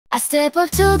I step up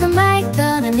to the mic,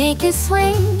 gonna make it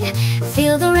swing.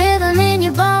 Feel the rhythm in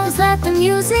your bones, let the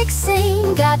music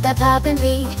sing. Got that poppin'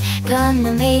 beat,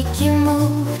 gonna make you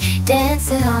move.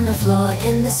 Dancing on the floor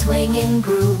in the swinging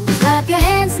groove. Clap your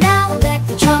hands now, let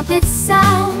the trumpets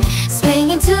sound.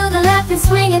 Swinging to the left and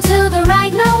swinging to the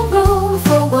right. No room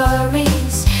for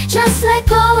worries, just let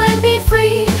go and be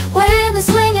free. When the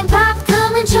swinging pop,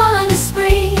 come and join the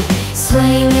spree.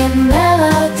 Swinging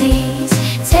melodies,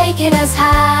 taking us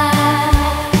high.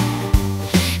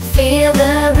 Feel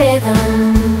the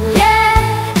rhythm,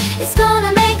 yeah, it's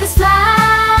gonna make us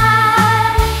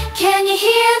fly. Can you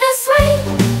hear the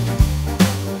swing?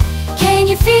 Can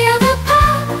you feel the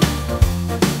pop?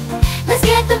 Let's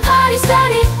get the party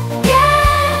started,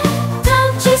 yeah,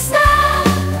 don't you stop.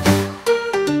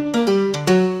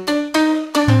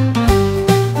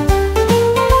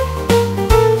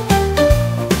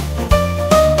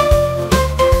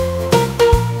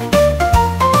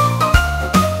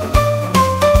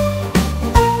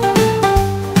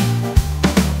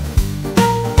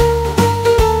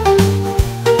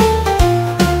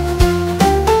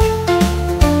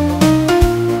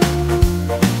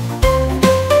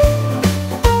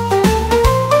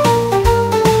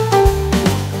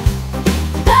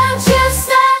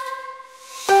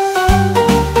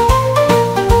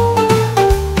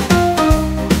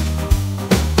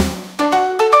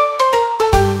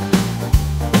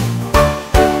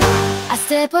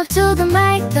 Step up to the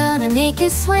mic, gonna make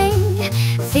it swing.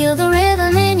 Feel the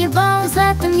rhythm in your bones,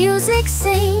 let the music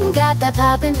sing. Got that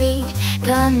poppin' beat,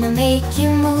 gonna make you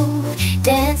move.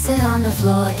 Dancing on the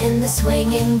floor in the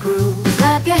swinging groove.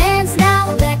 Clap your hands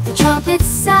now, let the trumpets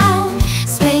sound.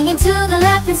 Swinging to the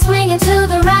left and swinging to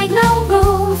the right. No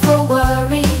room for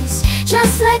worries,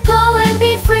 just let go and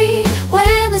be free.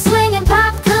 When the swinging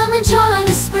pop, come and join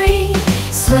the spree.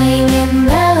 Swinging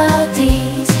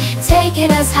melodies,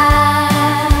 taking us high.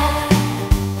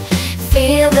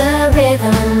 Feel the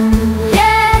rhythm,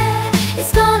 yeah,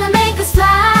 it's gonna make us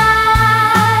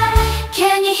fly.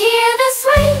 Can you hear the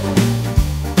swing?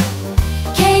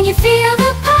 Can you feel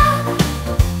the pop?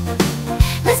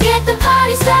 Let's get the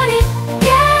party started,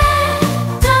 yeah,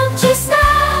 don't you stop.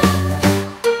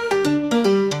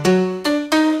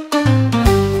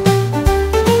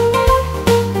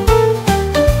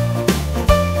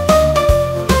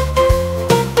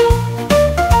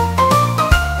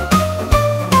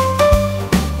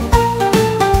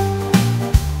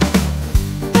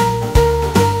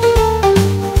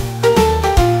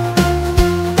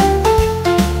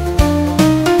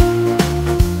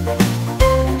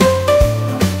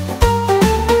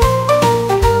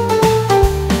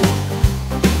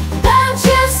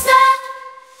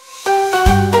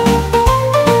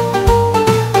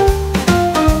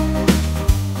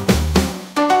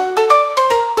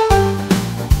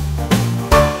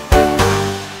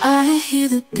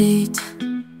 The beat,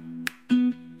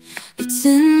 it's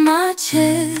in my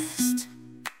chest,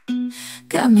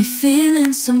 got me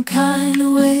feeling some kind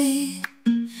of way.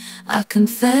 I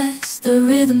confess the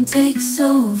rhythm takes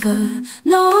over,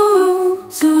 no room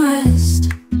to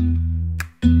rest.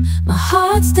 My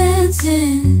heart's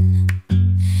dancing,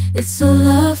 it's a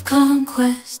love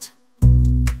conquest.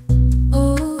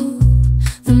 Oh,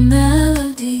 the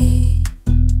melody,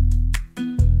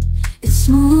 it's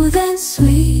smooth and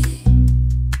sweet,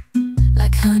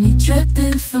 like honey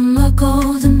dripping from a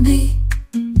golden bee.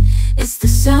 It's the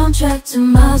soundtrack to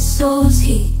my soul's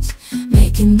heat,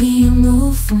 making me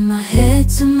move from my head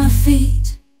to my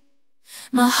feet.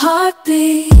 My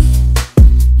heartbeat,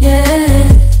 yeah,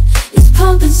 it's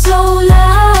pumping so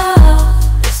loud.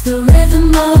 It's the rhythm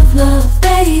of love,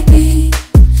 baby,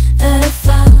 that I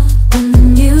found when the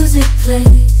music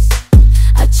plays.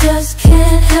 I just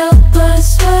can't help but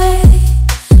sway,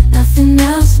 nothing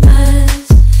else matters.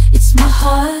 It's my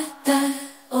heart that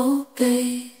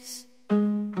obeys.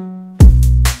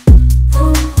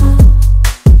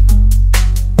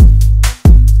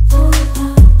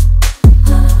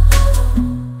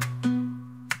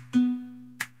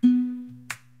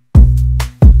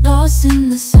 Lost in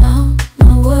the sound,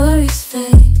 my worries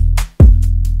fade.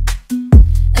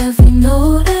 Every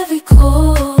note, every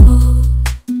chord,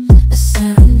 a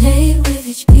serenade with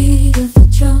each beat of the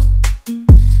drum.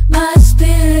 My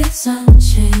spirit's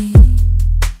unchained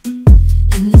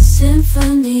in the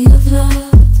symphony of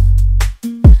love.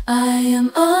 I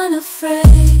am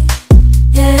unafraid,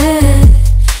 yeah,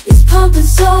 it's pumping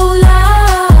so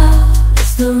loud.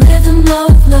 It's the rhythm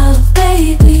of love,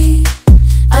 baby,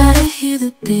 I hear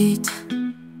the beat,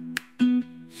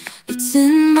 it's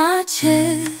in my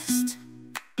chest,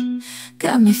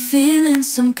 got me feeling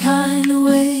some kind of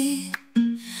way.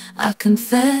 I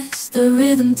confess the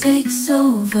rhythm takes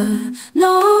over,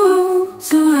 no room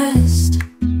to rest.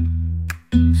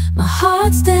 My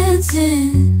heart's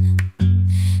dancing,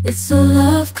 it's a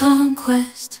love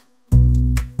conquest.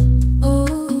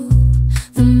 Oh,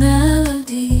 the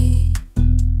melody,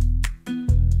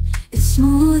 it's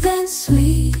smooth and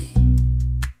sweet,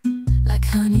 like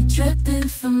honey dripping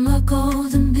from a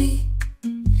golden bee.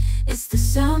 It's the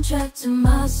soundtrack to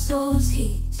my soul's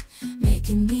heat,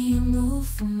 making me move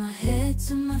from my head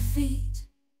to my feet.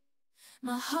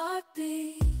 My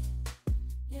heartbeat,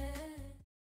 yeah.